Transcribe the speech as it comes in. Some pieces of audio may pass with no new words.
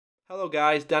Hello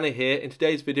guys, Danny here. In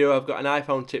today's video I've got an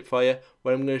iPhone tip for you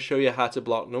where I'm going to show you how to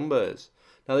block numbers.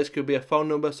 Now this could be a phone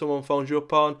number someone phones you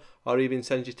up on, or even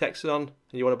sends you texts on and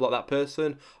you want to block that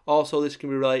person. Also this can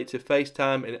be related to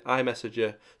FaceTime and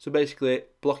iMessages, so basically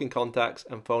blocking contacts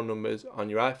and phone numbers on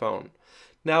your iPhone.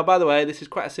 Now by the way, this is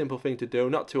quite a simple thing to do,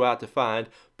 not too hard to find,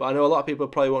 but I know a lot of people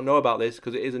probably won't know about this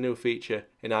because it is a new feature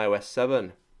in iOS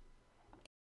 7.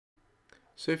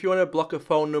 So if you want to block a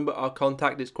phone number or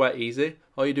contact, it's quite easy.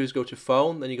 All you do is go to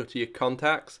phone, then you go to your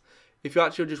contacts. If you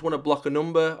actually just want to block a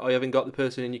number or you haven't got the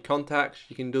person in your contacts,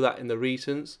 you can do that in the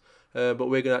recents. But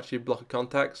we're going to actually block a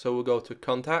contact, so we'll go to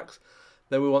contacts.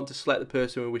 Then we want to select the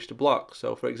person we wish to block.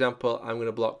 So for example, I'm going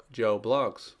to block Joe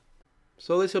Blogs.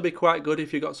 So this will be quite good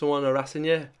if you've got someone harassing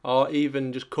you, or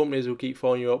even just companies who keep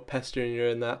phoning you up, pestering you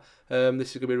and that. This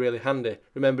is going to be really handy.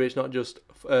 Remember, it's not just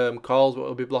calls what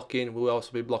we'll be blocking, we'll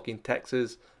also be blocking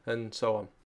texts and so on.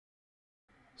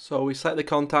 So we select the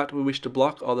contact we wish to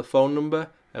block or the phone number,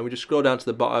 and we just scroll down to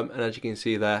the bottom, and as you can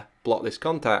see there, block this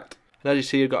contact. And as you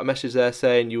see, you've got a message there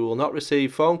saying you will not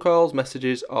receive phone calls,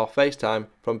 messages or FaceTime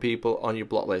from people on your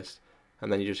block list.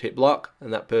 And then you just hit block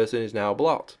and that person is now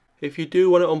blocked. If you do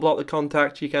want to unblock the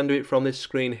contact, you can do it from this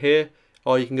screen here,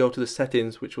 or you can go to the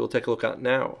settings, which we'll take a look at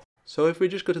now. So if we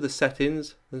just go to the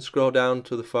settings and scroll down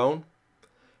to the phone,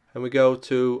 and we go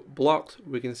to blocked,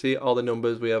 we can see all the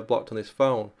numbers we have blocked on this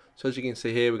phone. So as you can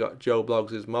see here, we've got Joe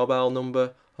Blogs' mobile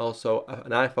number, also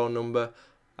an iPhone number,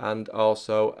 and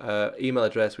also an email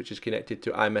address which is connected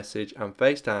to iMessage and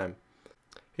FaceTime.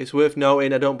 It's worth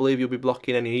noting, I don't believe you'll be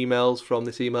blocking any emails from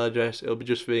this email address. It'll be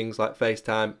just things like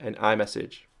FaceTime and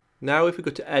iMessage. Now if we go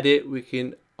to edit, we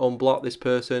can unblock this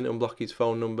person, unblock his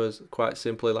phone numbers quite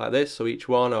simply like this, so each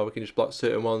one, or we can just block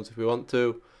certain ones if we want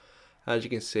to. As you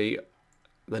can see,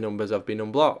 the numbers have been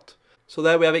unblocked. So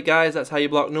there we have it guys, that's how you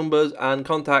block numbers and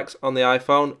contacts on the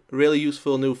iPhone. Really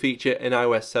useful new feature in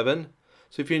iOS 7.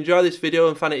 So if you enjoyed this video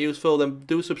and found it useful, then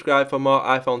do subscribe for more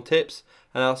iPhone tips,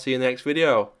 and I'll see you in the next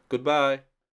video. Goodbye.